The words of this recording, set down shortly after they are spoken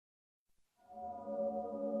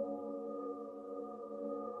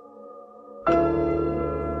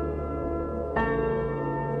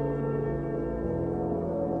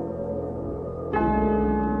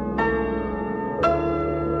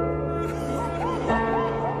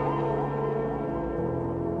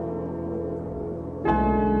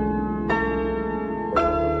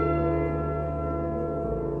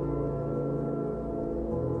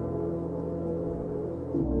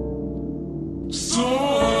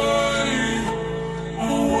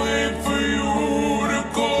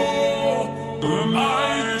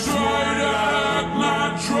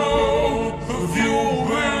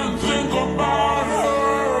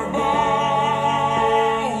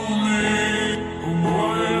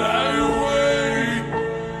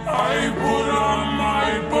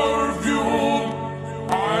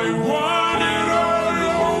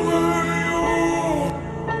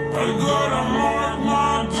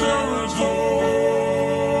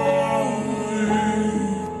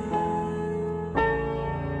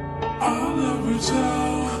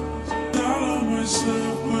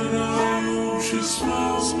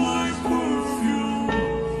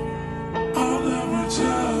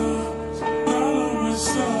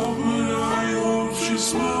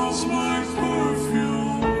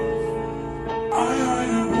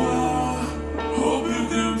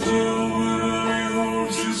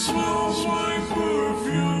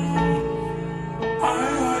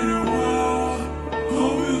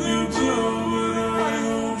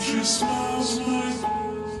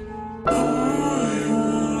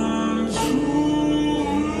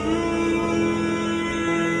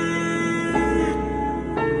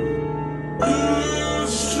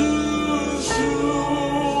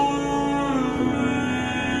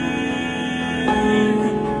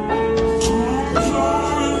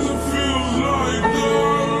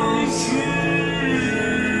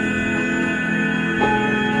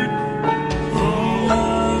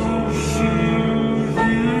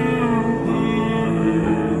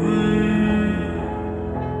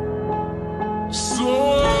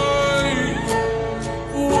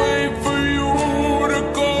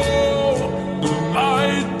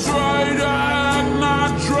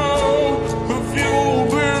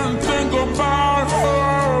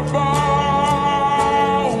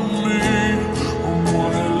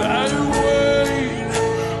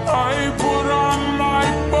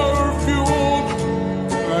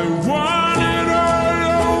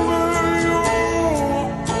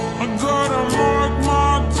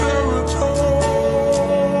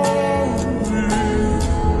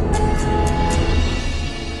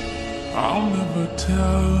I'll never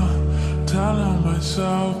tell her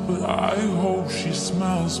myself, but I hope she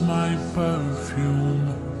smells my perfume.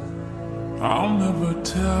 I'll never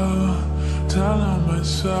tell her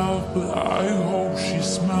myself, but I hope she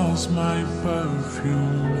smells my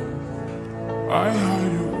perfume. I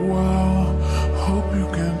hide it well, hope you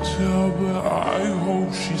can tell, but I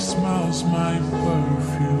hope she smells my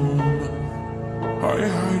perfume. I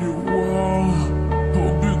hide it well,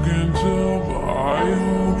 hope you can tell, but I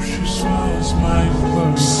hope she smells my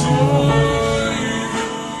perfume.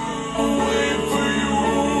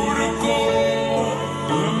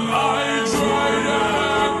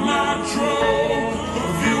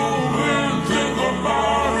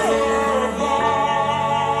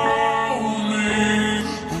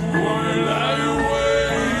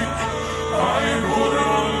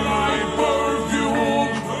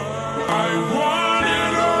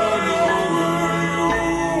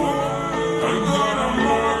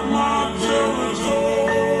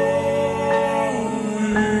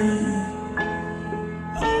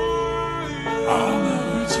 I'll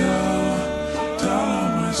never tell her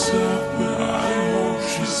myself, but I hope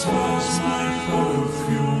she smells my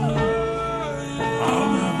perfume. I'll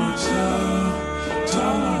never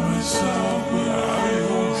tell her myself, but I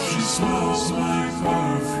hope she smells my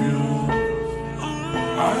perfume.